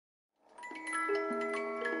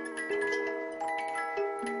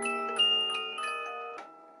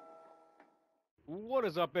What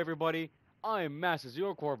is up, everybody? I'm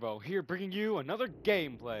Master0Corvo, here bringing you another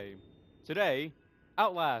gameplay. Today,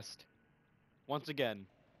 Outlast. Once again.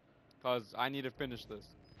 Because I need to finish this.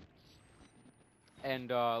 And,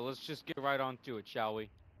 let's just get right on to it, shall we?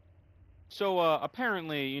 So,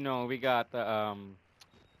 apparently, we got the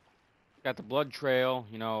blood trail,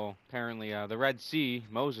 apparently, the Red Sea,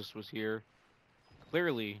 Moses was here.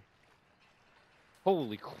 Clearly.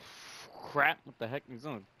 Holy crap, what the heck?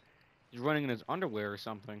 He's running in his underwear or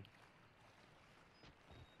something.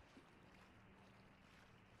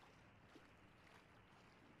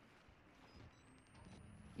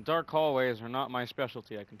 Dark hallways are not my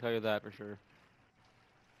specialty, I can tell you that for sure.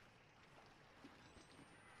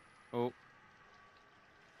 Oh.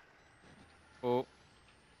 Oh.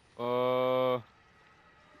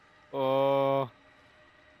 Uh.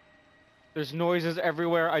 There's noises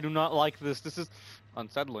everywhere. I do not like this. This is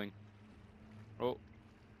unsettling. Oh.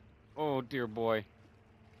 Oh, dear boy.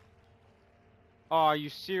 Oh, are you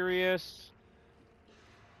serious?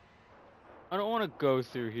 I don't want to go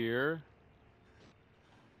through here.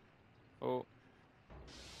 Oh.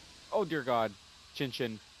 Oh, dear God. Chin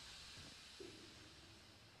chin.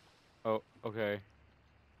 Oh, okay.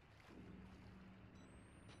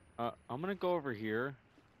 I'm gonna go over here.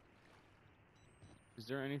 Is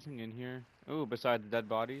there anything in here? Ooh, beside the dead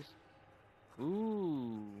bodies?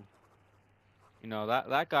 Ooh.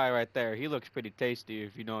 That guy right there, he looks pretty tasty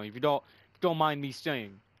if you don't mind me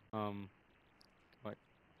saying. What?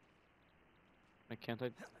 Can't I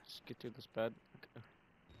just get through this bed?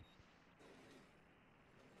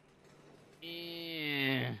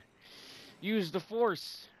 Okay. Use the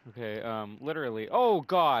force. Okay, literally. Oh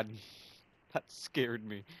God. That scared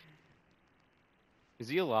me. Is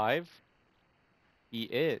he alive? He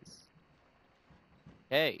is.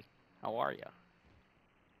 Hey, how are ya?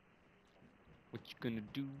 What you gonna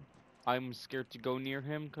do? I'm scared to go near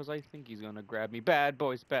him because I think he's gonna grab me. Bad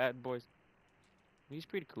boys, bad boys. He's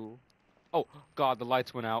pretty cool. Oh, God, the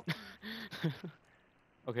lights went out.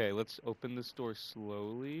 Okay, let's open this door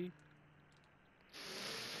slowly.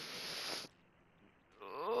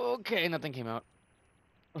 Okay, nothing came out.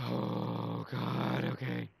 Oh, God,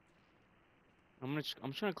 okay. I'm just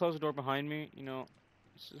gonna close the door behind me,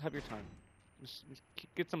 just have your time. Just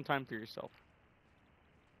get some time for yourself.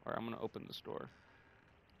 Or I'm gonna open this door.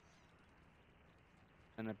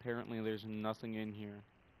 And apparently there's nothing in here.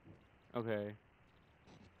 Okay. Is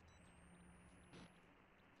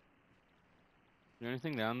there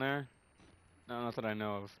anything down there? No, not that I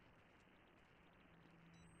know of.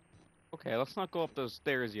 Okay, let's not go up those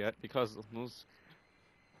stairs yet, because those...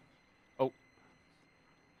 Oh.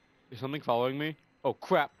 Is something following me? Oh,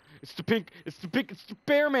 crap. It's the pink, it's the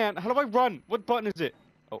bear man! How do I run? What button is it?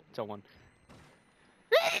 Oh, it's L1.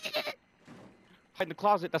 Hide in the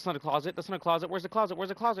closet. That's not a closet. That's not a closet. Where's the closet? Where's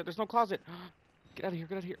the closet? There's no closet. Get out of here.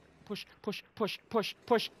 Get out of here. Push, push, push, push,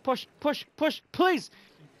 push, push, push, push, please!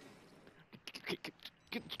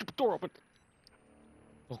 Get the stupid door open.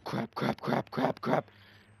 Oh, crap, crap, crap, crap, crap.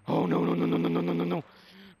 Oh, no, no, no, no, no, no, no, no, no.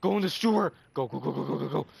 Go in the sewer. Go, go, go, go, go, go,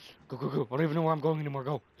 go. Go, go, go. I don't even know where I'm going anymore.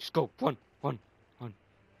 Go. Just go. Run, run, run.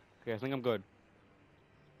 Okay, I think I'm good.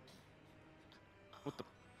 What the...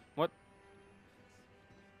 What?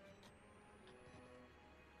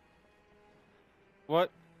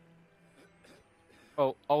 What?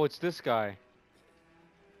 Oh, it's this guy.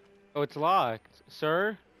 Oh, it's locked.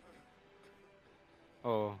 Sir?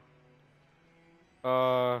 Oh.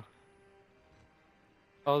 Uh...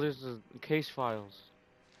 Oh, there's the case files.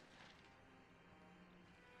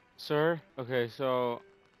 Sir? Okay, so...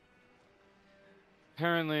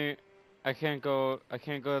 Apparently, I can't go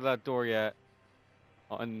to that door yet.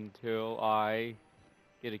 Until I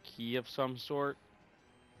get a key of some sort.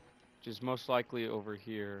 Which is most likely over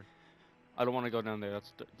here. I don't want to go down there.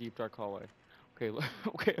 That's deep dark hallway. Okay,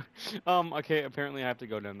 okay. Okay, apparently I have to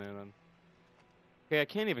go down there then. Okay, I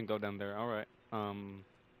can't even go down there. Alright.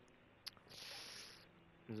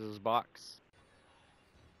 This is box.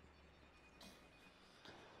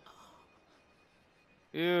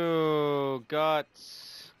 Ew,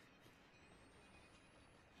 guts.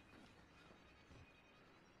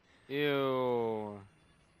 Ew.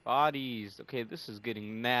 Bodies. Okay, this is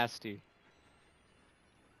getting nasty.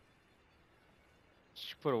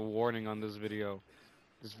 Should put a warning on this video.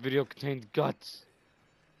 This video contains guts.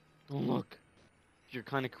 Don't look. You're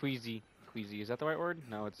kind of queasy. Queasy, is that the right word?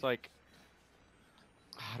 No, it's like...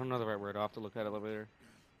 I don't know the right word. I'll have to look at elevator.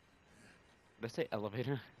 Did I say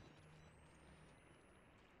elevator?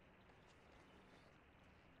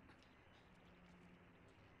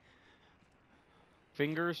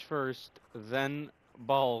 Fingers first, then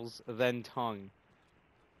balls, then tongue.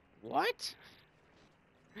 What?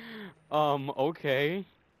 Okay.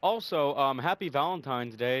 Also, happy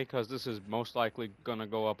Valentine's Day, because this is most likely gonna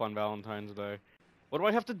go up on Valentine's Day. What do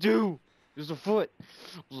I have to do? There's a foot.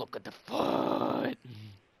 Look at the foot.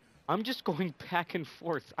 I'm just going back and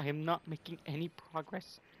forth. I am not making any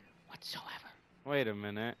progress whatsoever. Wait a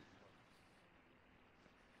minute.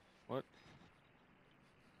 What?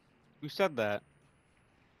 Who said that?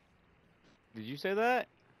 Did you say that?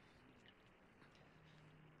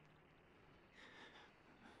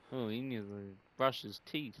 Oh, he needs to brush his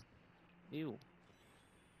teeth. Ew.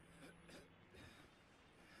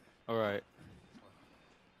 Alright.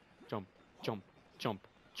 Jump, jump, jump,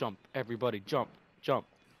 jump. Everybody jump, jump,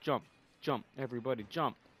 jump, jump. Everybody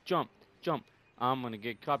jump, jump, jump. I'm gonna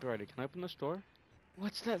get copyrighted. Can I open this door?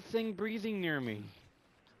 What's that thing breathing near me?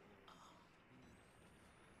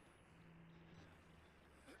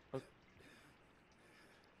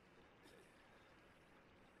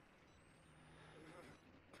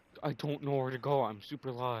 I don't know where to go. I'm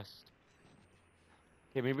super lost.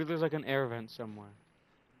 Okay, maybe there's like an air vent somewhere.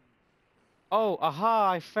 Oh,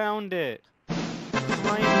 aha! I found it.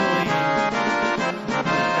 Finally.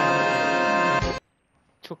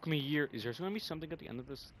 Took me years. Is there gonna be something at the end of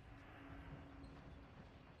this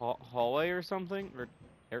hallway or something? Or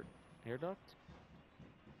air duct?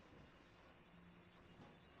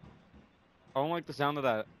 I don't like the sound of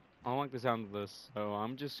that. I don't like the sound of this. So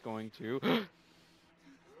I'm just going to.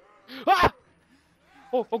 Ah!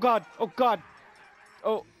 Oh, oh God! Oh God!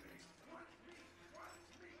 Oh.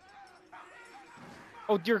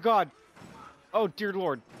 Oh dear God! Oh dear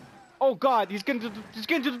Lord! Oh God! He's getting to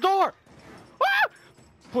the door! Ah!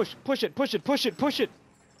 Push it! Push it! Push it! Push it!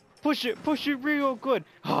 Push it! Push it real good!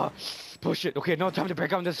 Ah! Push it! Okay, no time to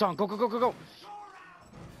break out into the song. Go! Go! Go! Go! Go!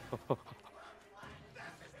 Oh,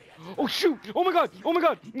 oh shoot! Oh my God! Oh my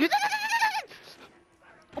God!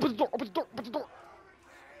 Open the door! Open the door! Open the door!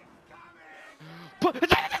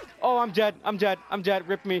 Oh, I'm dead. I'm dead. I'm dead.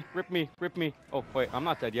 Rip me. Rip me. Rip me. Oh, wait. I'm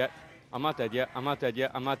not dead yet. I'm not dead yet. I'm not dead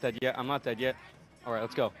yet. I'm not dead yet. I'm not dead yet. All right,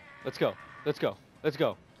 let's go. Let's go. Let's go. Let's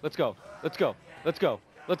go. Let's go. Let's go. Let's go.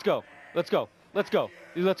 Let's go. Let's go. Let's go.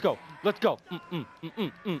 Let's go. Let's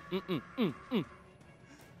go.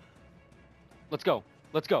 Let's go.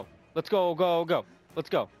 Let's go. Let's go. Go. Go. Let's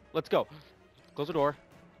go. Let's go. Close the door.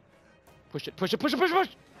 Push it. Push it. Push it. Push it. Push.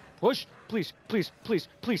 Push. Please. Please. Please.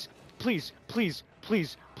 Please. Please. Please.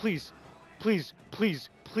 Please. Please. Please. Please.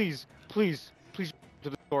 Please. Please. Please. To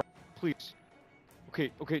the door. Please.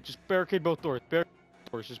 Okay. Okay. Just barricade both doors. Barricade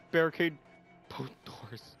doors. Just barricade both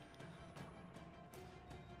doors.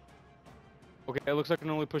 Okay. It looks like I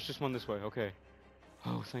can only push this one this way. Okay.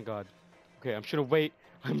 Oh, thank God. Okay. I'm just gonna wait.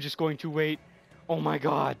 I'm just going to wait. Oh my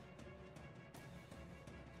God.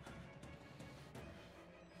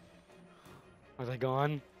 Are they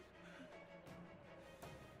gone?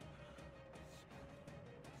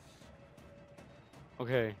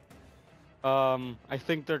 Okay. I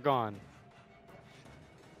think they're gone.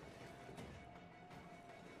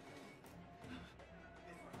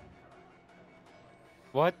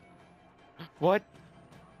 What? What?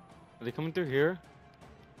 Are they coming through here?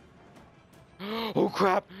 Oh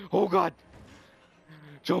crap! Oh God!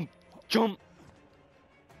 Jump! Jump!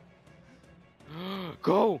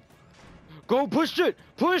 Go! Go! Push it!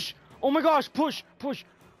 Push! Oh my gosh! Push! Push!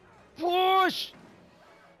 Push!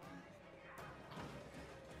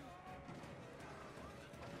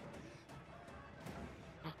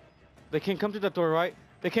 They can't come to that door, right?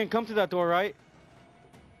 They can't come to that door, right?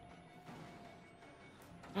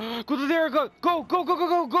 Go to the air vent! Go! Go! Go! Go!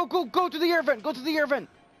 Go! Go! Go! Go to the air vent! Go to the air vent!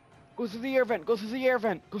 Go through the air vent! Go through the air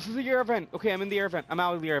vent! Go through the air vent! Okay, I'm in the air vent. I'm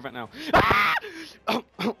out of the air vent now. Ah!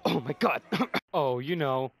 Oh my God! Oh, you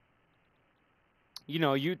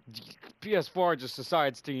PS4 just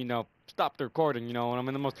decides to, stop the recording, and I'm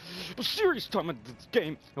in the most serious time of this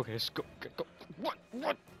game. Okay, let's go, go.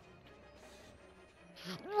 Run!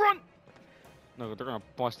 Run! No, they're gonna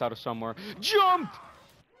bust out of somewhere. Jump!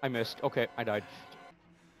 I missed. Okay, I died.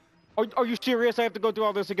 Are you serious? I have to go through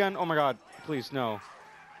all this again? Oh my God. Please, no.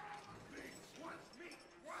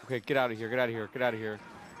 Okay, get out of here, get out of here, get out of here.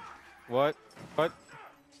 What? What?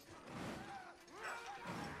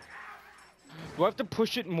 Do I have to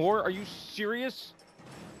push it more? Are you serious?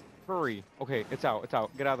 Hurry. Okay, it's out, it's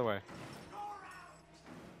out. Get out of the way.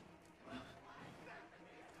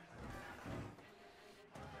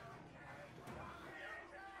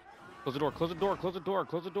 Close the door, close the door, close the door,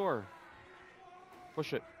 close the door.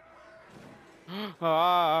 Push it.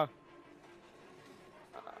 Ah.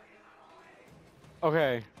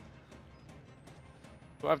 Okay.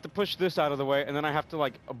 So I have to push this out of the way, and then I have to,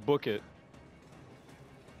 like, book it.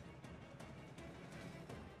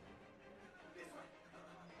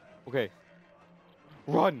 Okay.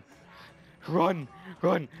 Run! Run!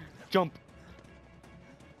 Run! Jump!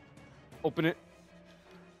 Open it.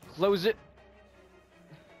 Close it.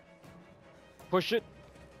 Push it.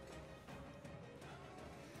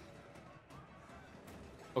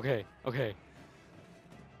 Okay, okay.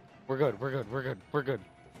 We're good, we're good, we're good, we're good.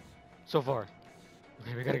 So far.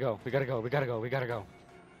 Okay, we gotta go, we gotta go, we gotta go, we gotta go.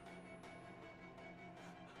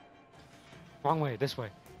 Wrong way, this way.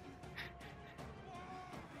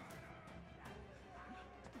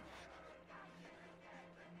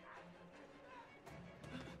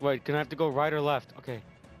 Wait, can I have to go right or left? Okay.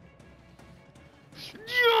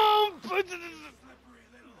 Jump!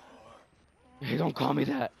 Hey, don't call me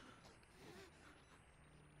that.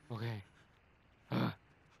 Okay.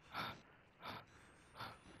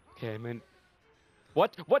 Okay, I'm in.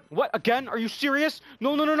 What? What? What? Again? Are you serious?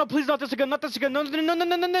 No, no, no, no, please not this again, not this again. No, no, no, no,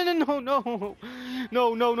 no, no, no, no, no, no.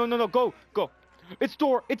 No, no, no, no, no, go, go. It's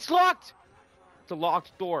door. It's locked. It's a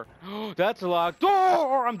locked door. That's a locked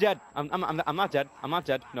door. I'm dead. I'm not dead. I'm not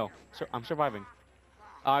dead. No, sir, I'm surviving.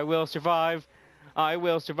 I will survive. I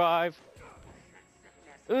will survive.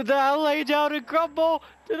 Did I lay down and crumble?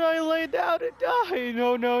 Did I lay down and die?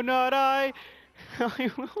 No, no, not I.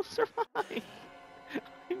 I will survive.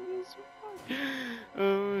 I will survive.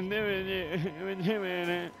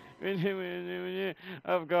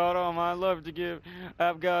 I've got all my love to give.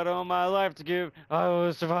 I've got all my life to give. I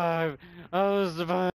will survive. I will survive.